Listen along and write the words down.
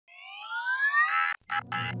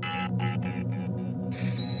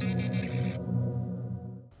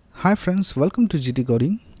Hi friends, welcome to GT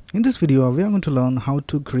Coding. In this video we are going to learn how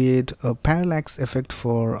to create a parallax effect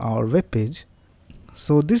for our web page.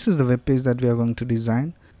 So this is the web page that we are going to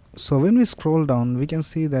design. So when we scroll down we can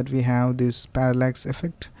see that we have this parallax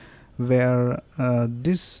effect where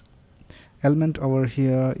this element over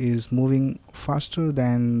here is moving faster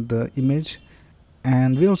than the image,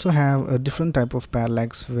 and we also have a different type of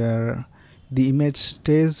parallax where the image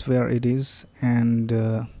stays where it is and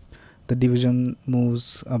the division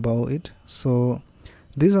moves above it. So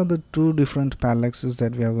these are the two different parallaxes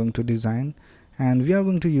that we are going to design, and we are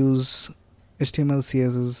going to use HTML,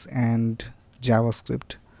 CSS and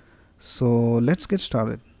JavaScript. So let's get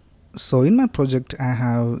started. So in my project I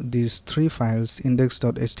have these three files: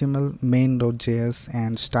 index.html, main.js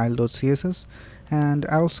and style.css, and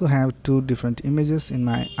I also have two different images in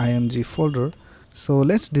my img folder. So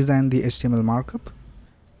let's design the HTML markup.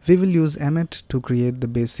 We will use emmet to create the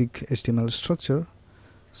basic HTML structure.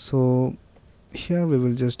 So here we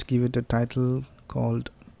will just give it a title called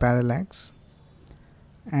Parallax,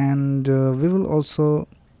 and we will also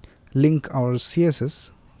link our CSS.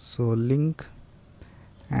 So link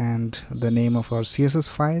and the name of our CSS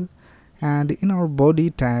file, and in our body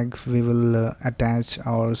tag we will attach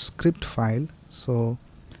our script file. So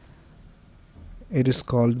it is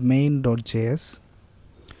called main.js.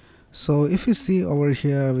 So if you see over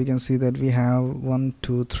here, we can see that we have 1,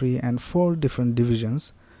 2, 3 and 4 different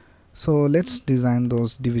divisions. So let's design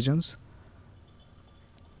those divisions.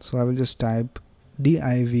 So I will just type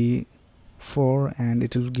div4 and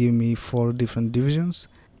it will give me 4 different divisions.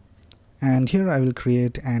 And here I will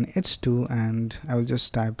create an h2 and I will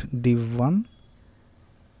just type div1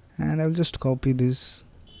 and I will just copy this.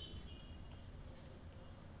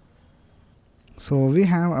 So we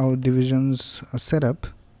have our divisions set up.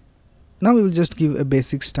 Now we will just give a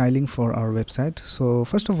basic styling for our website. So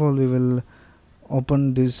first of all we will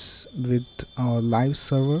open this with our live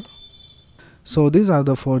server. So these are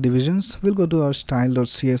the 4 divisions. We'll go to our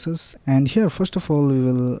style.css, and here first of all we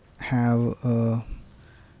will have a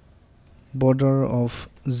border of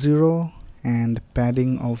 0 and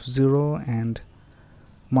padding of 0 and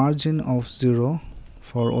margin of 0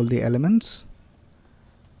 for all the elements.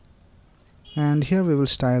 And here we will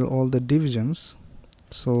style all the divisions.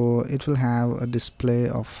 So it will have a display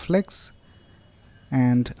of flex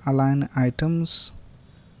and align items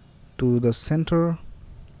to the center,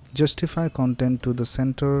 justify content to the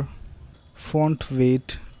center, font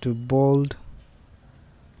weight to bold,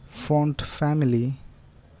 font family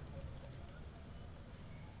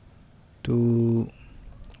to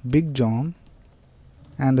Big John,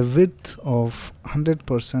 and a width of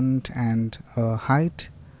 100% and a height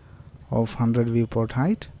of 100 viewport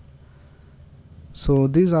height. So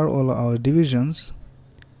these are all our divisions,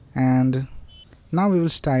 and now we will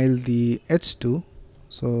style the h2.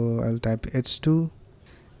 So I will type h2,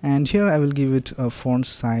 and here I will give it a font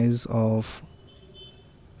size of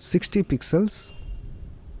 60 pixels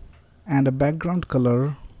and a background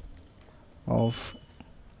color of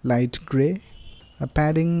light gray, a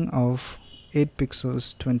padding of 8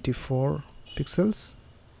 pixels, 24 pixels,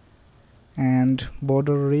 and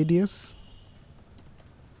border radius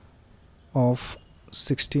of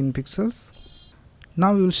 16 pixels.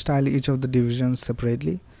 Now we will style each of the divisions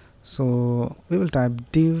separately. So we will type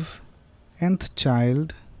div nth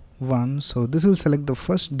child 1. So this will select the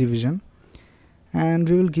first division, and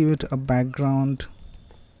we will give it a background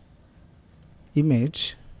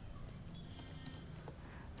image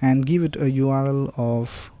and give it a URL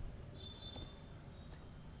of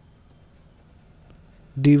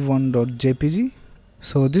div1.jpg.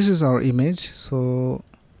 so this is our image. So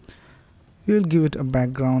we will give it a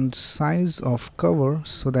background size of cover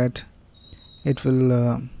so that it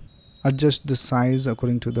will adjust the size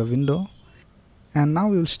according to the window. And now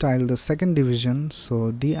we will style the second division. So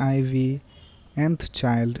div nth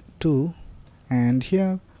child 2, and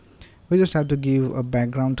here we just have to give a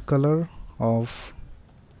background color of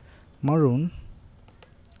maroon.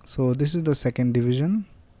 So this is the second division.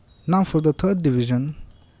 Now for the third division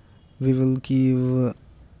we will give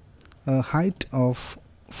a height of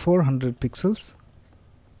 400 pixels,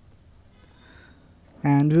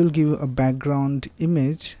 and we will give a background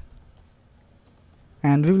image,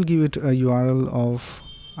 and we will give it a URL of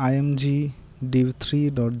img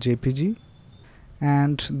div3.jpg,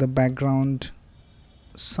 and the background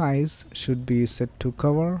size should be set to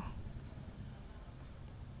cover.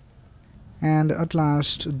 And at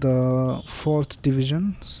last the fourth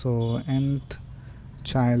division, so nth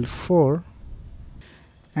child 4,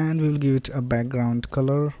 and we will give it a background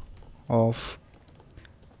color of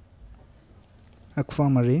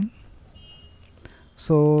aquamarine.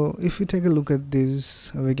 So if we take a look at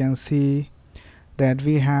this, we can see that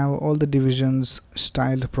we have all the divisions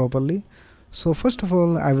styled properly. So first of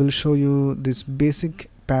all, I will show you this basic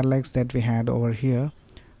parallax that we had over here.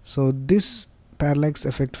 So this parallax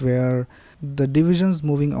effect where the divisions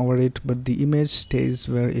moving over it but the image stays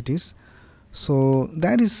where it is. So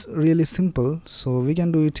that is really simple, so we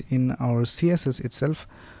can do it in our CSS itself.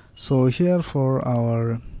 So here for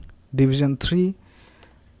our division 3,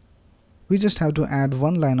 we just have to add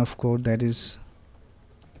one line of code, that is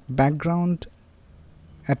background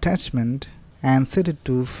attachment, and set it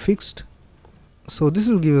to fixed. So this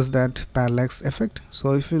will give us that parallax effect.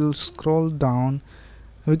 So if we'll scroll down,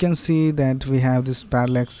 we can see that we have this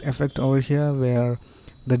parallax effect over here where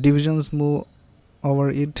the divisions move over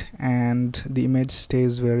it and the image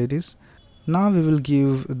stays where it is. Now we will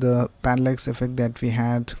give the parallax effect that we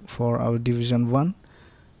had for our division 1,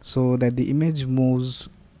 so that the image moves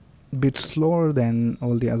a bit slower than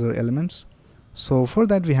all the other elements. So for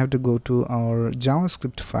that we have to go to our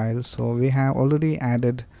JavaScript file. So we have already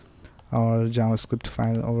added our JavaScript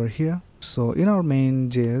file over here. So in our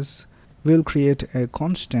main.js, we'll create a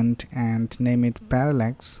constant and name it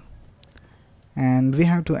parallax, and we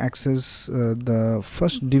have to access the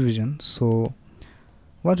first division. So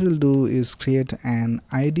what we'll do is create an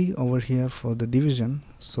ID over here for the division.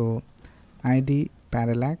 So ID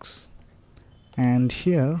parallax, and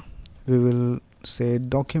here we will say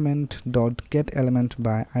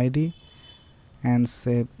document.getElementById and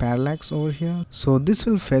say parallax over here. So this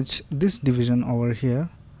will fetch this division over here,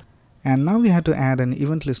 and now we have to add an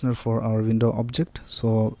event listener for our window object.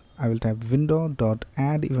 So I will type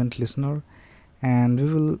window.addEventListener, and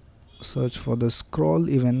we will search for the scroll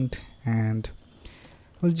event, and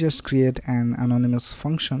we'll just create an anonymous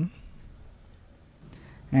function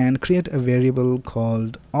and create a variable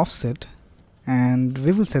called offset, and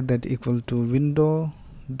we will set that equal to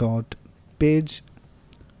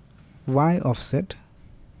window.pageYOffset.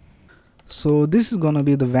 So this is gonna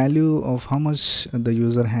be the value of how much the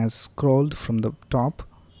user has scrolled from the top.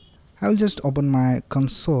 I will just open my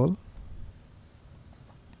console.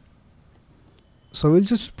 So we'll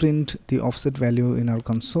just print the offset value in our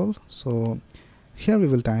console. So here we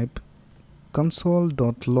will type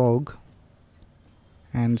console.log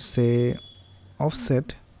and say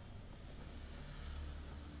offset,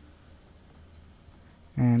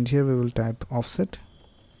 and here we will type offset.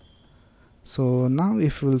 So now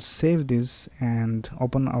if we'll save this and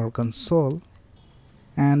open our console,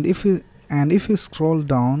 and if we scroll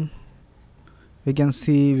down, we can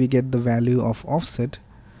see we get the value of offset.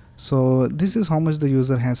 So this is how much the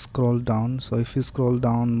user has scrolled down. So if you scroll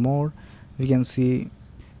down more, we can see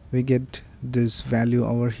we get this value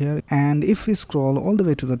over here, and if we scroll all the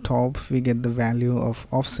way to the top, we get the value of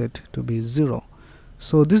offset to be 0.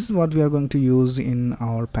 So this is what we are going to use in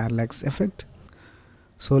our parallax effect.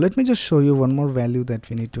 So let me just show you one more value that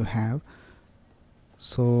we need to have.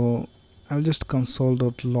 So I'll just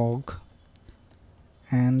console.log,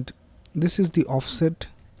 and this is the offset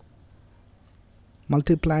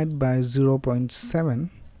multiplied by 0.7.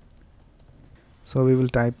 So we will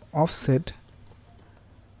type offset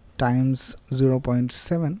times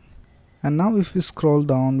 0.7, and now if we scroll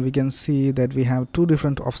down, we can see that we have two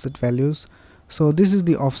different offset values. So this is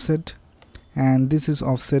the offset, and this is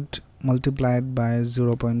offset multiplied by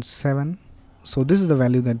 0.7. So this is the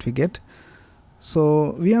value that we get.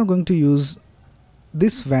 So we are going to use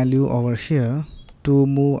this value over here to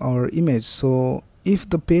move our image. So if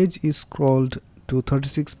the page is scrolled to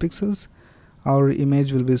 36 pixels, our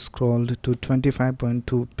image will be scrolled to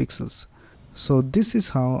 25.2 pixels. So this is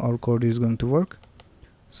how our code is going to work.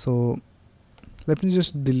 So let me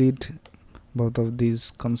just delete both of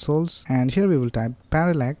these consoles, and here we will type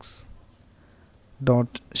parallax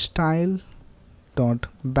dot style dot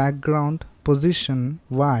background position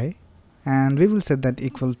y, and we will set that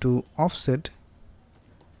equal to offset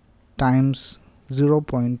times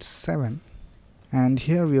 0.7, and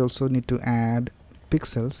here we also need to add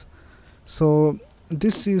pixels. So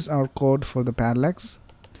this is our code for the parallax.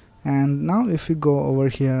 And now if we go over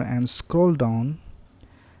here and scroll down,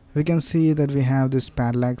 we can see that we have this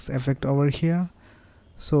parallax effect over here.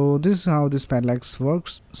 So this is how this parallax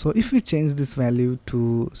works. So if we change this value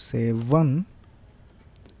to say 1,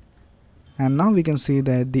 and now we can see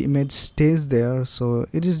that the image stays there. So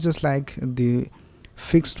it is just like the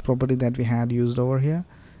fixed property that we had used over here.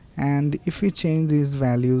 And if we change these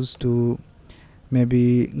values to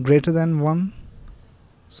maybe greater than 1,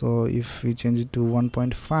 so if we change it to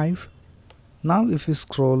 1.5, now if we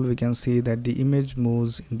scroll, we can see that the image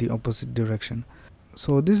moves in the opposite direction.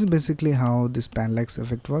 So this is basically how this parallax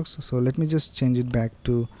effect works. So let me just change it back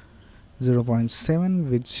to 0.7,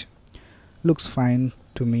 which looks fine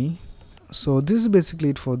to me. So this is basically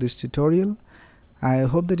it for this tutorial. I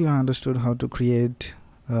hope that you understood how to create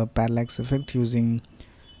a parallax effect using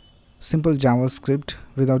simple JavaScript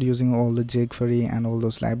without using all the jQuery and all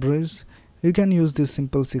those libraries. You can use this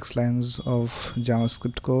simple 6 lines of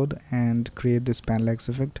JavaScript code and create this parallax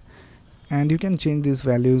effect, and you can change these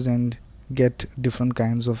values and get different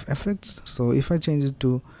kinds of effects. So if I change it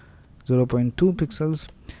to 0.2 pixels,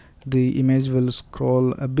 the image will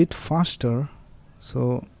scroll a bit faster,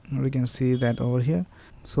 so we can see that over here.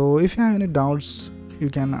 So if you have any doubts, you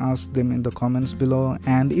can ask them in the comments below,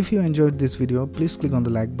 and if you enjoyed this video, please click on the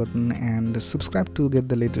like button and subscribe to get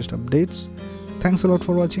the latest updates. Thanks a lot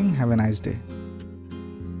for watching. Have a nice day.